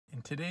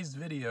In today's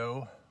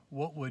video,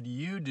 what would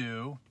you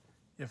do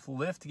if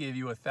Lyft gave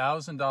you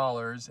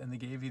 $1,000 and they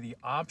gave you the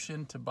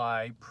option to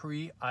buy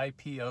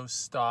pre-IPO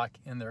stock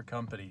in their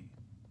company?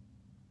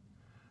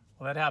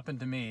 Well, that happened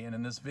to me, and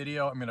in this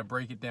video, I'm going to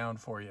break it down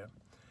for you.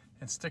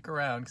 And stick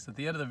around, because at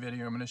the end of the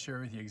video, I'm going to share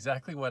with you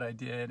exactly what I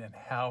did and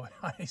how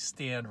I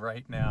stand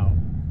right now.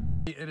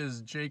 It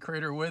is Jay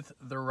Crater with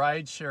the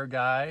Rideshare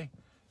Guy,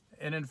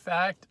 and in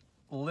fact,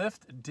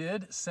 Lyft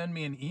did send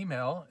me an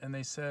email, and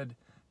they said,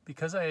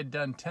 because I had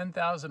done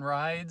 10,000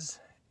 rides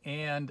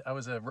and I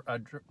was a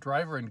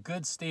driver in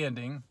good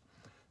standing,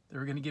 they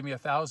were going to give me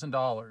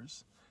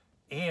 $1,000.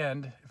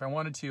 And if I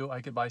wanted to, I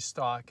could buy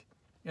stock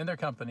in their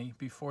company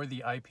before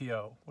the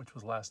IPO, which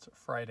was last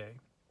Friday.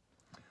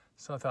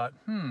 So I thought,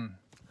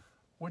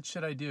 what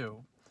should I do?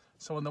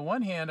 So on the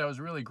one hand, I was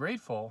really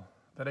grateful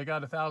that I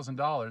got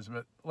 $1,000,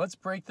 but let's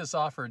break this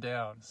offer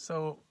down.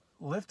 So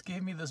Lyft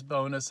gave me this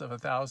bonus of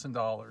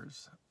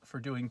 $1,000 for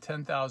doing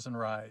 10,000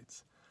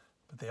 rides.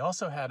 But they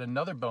also had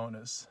another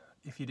bonus.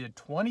 If you did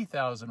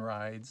 20,000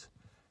 rides,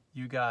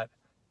 you got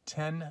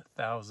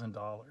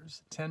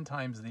 $10,000, 10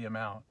 times the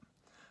amount.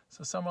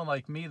 So someone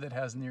like me that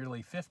has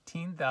nearly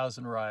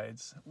 15,000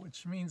 rides,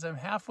 which means I'm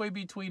halfway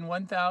between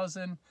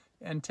 1,000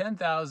 and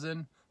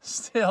 10,000,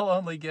 still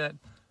only get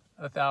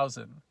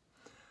 1,000.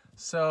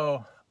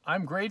 So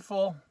I'm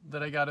grateful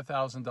that I got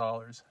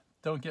 $1,000.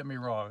 Don't get me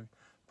wrong,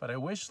 but I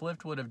wish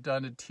Lyft would have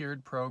done a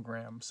tiered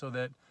program so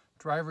that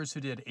drivers who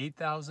did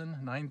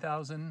 8,000,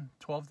 9,000,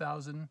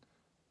 12,000,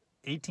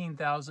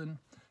 18,000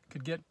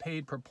 could get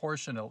paid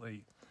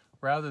proportionately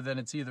rather than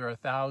it's either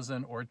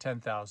 1,000 or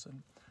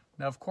 10,000.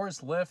 Now, of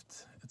course,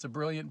 Lyft, it's a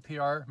brilliant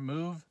PR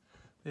move.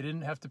 They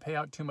didn't have to pay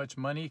out too much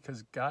money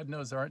because God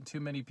knows there aren't too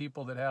many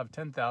people that have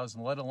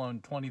 10,000, let alone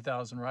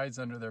 20,000 rides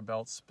under their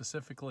belts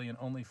specifically and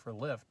only for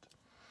Lyft.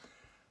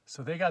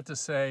 So they got to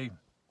say,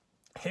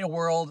 hey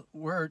world,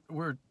 we're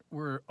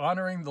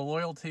honoring the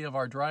loyalty of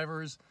our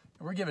drivers.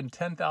 We're giving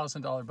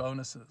 $10,000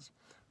 bonuses,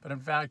 but in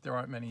fact, there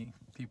aren't many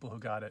people who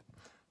got it.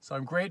 So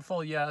I'm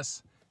grateful,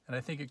 yes, and I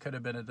think it could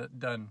have been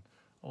done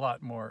a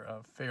lot more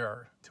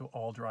fair to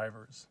all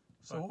drivers.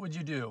 So what would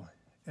you do?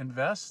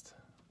 Invest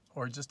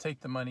or just take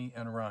the money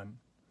and run?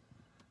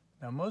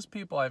 Now, most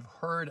people I've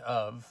heard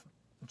of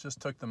just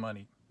took the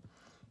money.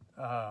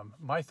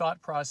 My thought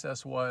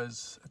process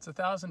was, it's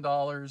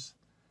 $1,000.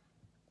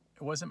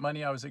 It wasn't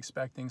money I was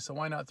expecting, so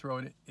why not throw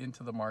it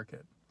into the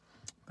market?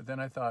 But then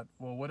I thought,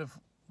 well, what if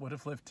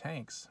Lyft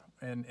tanks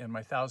and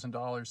my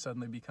 $1,000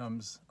 suddenly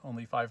becomes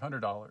only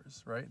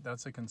 $500, right?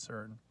 That's a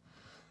concern.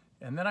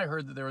 And then I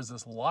heard that there was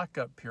this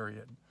lockup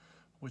period,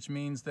 which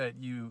means that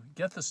you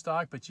get the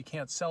stock, but you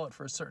can't sell it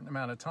for a certain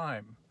amount of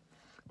time.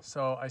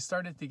 So I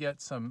started to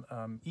get some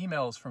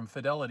emails from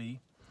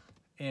Fidelity,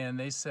 and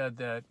they said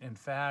that, in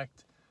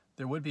fact,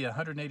 there would be a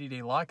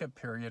 180-day lockup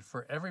period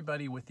for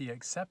everybody with the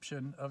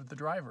exception of the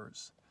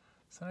drivers.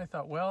 So then I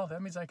thought, well,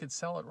 that means I could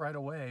sell it right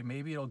away.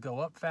 Maybe it'll go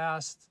up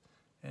fast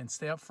and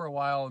stay up for a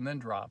while and then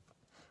drop,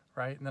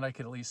 right? And then I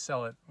could at least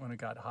sell it when it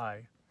got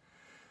high.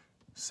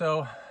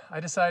 So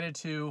I decided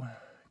to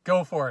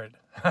go for it.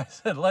 I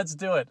said, let's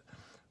do it.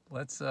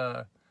 Let's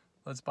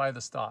buy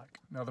the stock.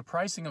 Now, the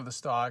pricing of the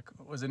stock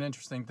was an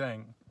interesting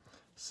thing.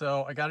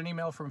 So I got an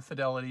email from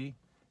Fidelity,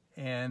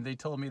 and they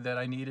told me that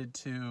I needed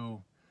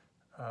to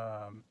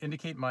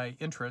indicate my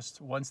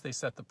interest once they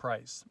set the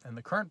price. And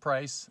the current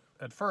price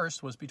at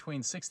first was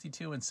between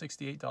 $62 and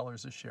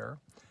 $68 a share.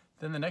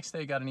 Then the next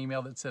day I got an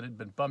email that said it had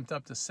been bumped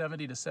up to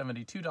 $70 to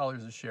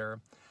 $72 a share.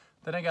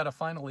 Then I got a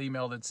final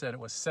email that said it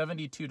was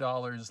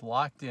 $72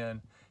 locked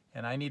in,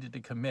 and I needed to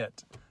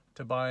commit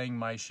to buying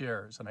my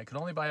shares. And I could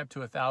only buy up to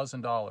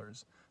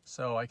 $1,000.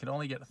 So I could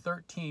only get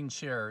 13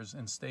 shares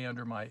and stay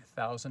under my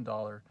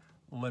 $1,000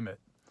 limit.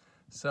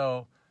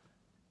 So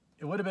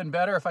it would have been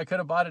better if I could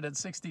have bought it at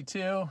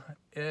 62,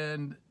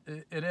 and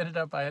it ended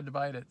up I had to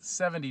buy it at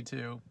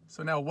 72.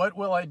 So now what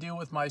will I do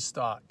with my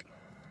stock?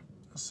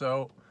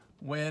 So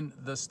when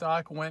the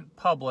stock went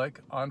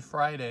public on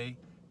Friday,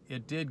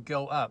 it did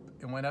go up.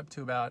 It went up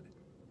to about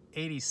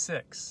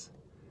 86.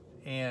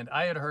 And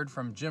I had heard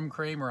from Jim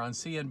Cramer on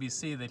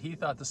CNBC that he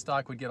thought the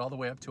stock would get all the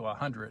way up to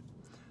 100.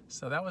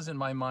 So that was in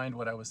my mind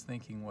what I was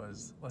thinking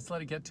was, let's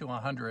let it get to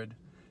 100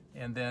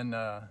 and then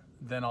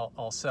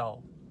I'll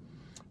sell.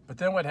 But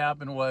then what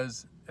happened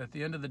was, at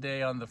the end of the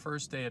day, on the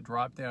first day, it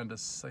dropped down to,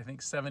 I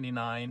think,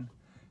 79.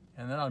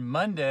 And then on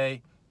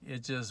Monday,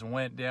 it just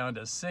went down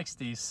to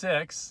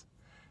 66.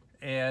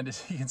 And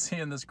as you can see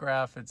in this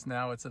graph, it's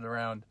at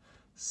around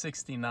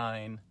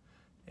 69.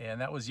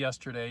 And that was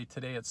yesterday.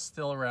 Today, it's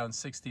still around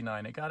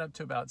 69. It got up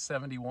to about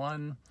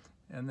 71,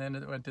 and then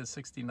it went to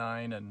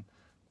 69. And,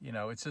 you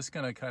know, it's just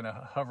going to kind of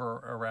hover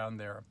around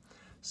there.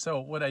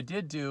 So what I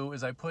did do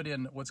is I put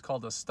in what's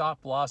called a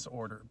stop loss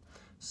order.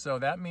 So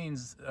that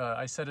means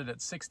I set it at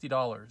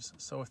 $60.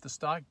 So if the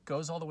stock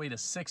goes all the way to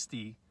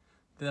 60,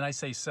 then I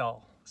say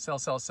sell, sell,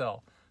 sell,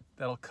 sell.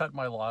 That'll cut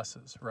my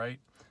losses, right?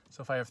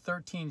 So if I have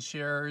 13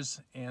 shares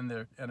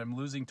and I'm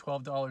losing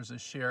 $12 a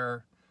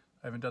share,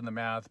 I haven't done the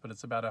math, but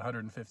it's about a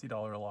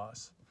 $150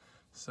 loss.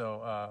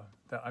 So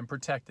that I'm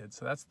protected.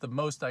 So that's the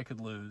most I could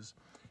lose.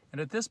 And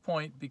at this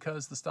point,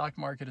 because the stock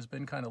market has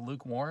been kind of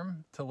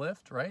lukewarm to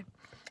Lyft, right?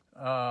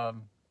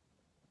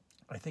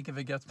 I think if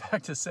it gets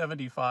back to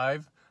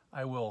 75,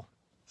 I will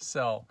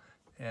sell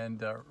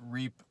and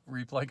reap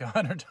like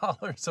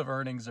 $100 of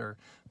earnings, or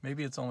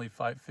maybe it's only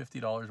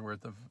 $50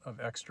 worth of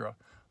extra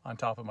on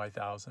top of my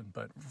 1,000.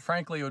 But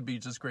frankly, it would be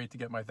just great to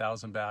get my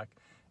 1,000 back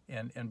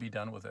and be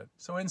done with it.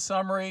 So in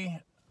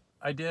summary,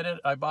 I did it.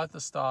 I bought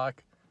the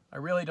stock. I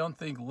really don't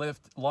think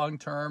Lyft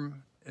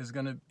long-term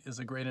is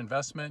a great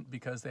investment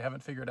because they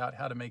haven't figured out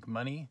how to make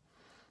money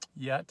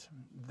yet.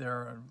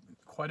 They're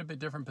quite a bit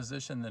different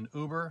position than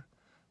Uber.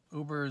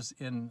 Uber's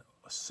in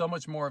so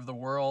much more of the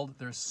world.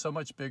 They're so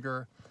much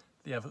bigger.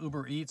 They have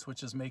Uber Eats,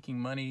 which is making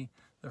money.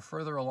 They're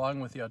further along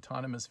with the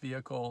autonomous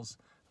vehicles.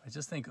 I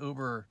just think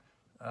Uber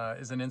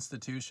is an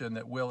institution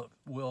that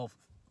will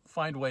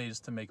find ways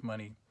to make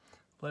money.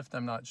 Lyft,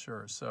 I'm not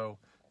sure. So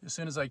as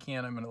soon as I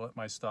can, I'm going to let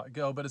my stock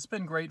go. But it's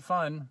been great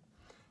fun.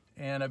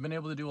 And I've been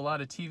able to do a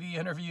lot of TV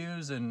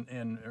interviews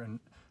and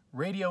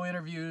radio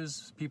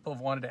interviews. People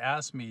have wanted to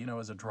ask me,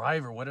 as a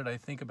driver, what did I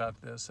think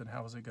about this and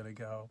how was it going to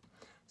go?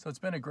 So it's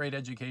been a great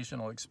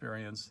educational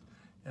experience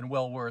and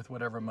well worth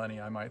whatever money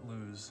I might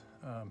lose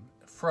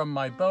from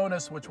my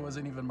bonus, which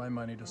wasn't even my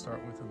money to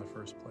start with in the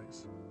first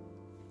place.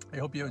 I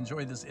hope you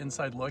enjoyed this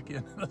inside look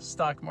into the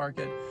stock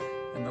market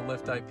and the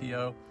Lyft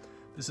IPO.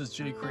 This is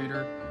Jay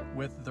Creator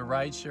with the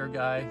Rideshare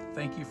Guy.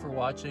 Thank you for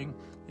watching.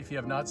 If you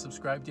have not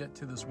subscribed yet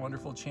to this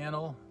wonderful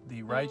channel,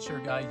 the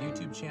Rideshare Guy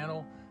YouTube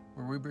channel,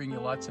 where we bring you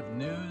lots of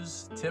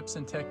news, tips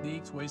and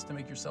techniques, ways to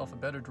make yourself a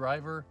better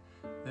driver,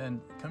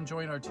 then come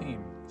join our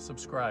team.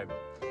 Subscribe.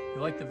 If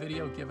you like the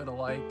video, give it a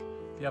like.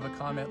 If you have a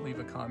comment, leave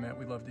a comment.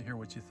 We'd love to hear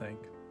what you think.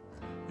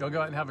 Y'all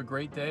go out and have a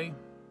great day.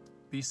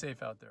 Be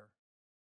safe out there.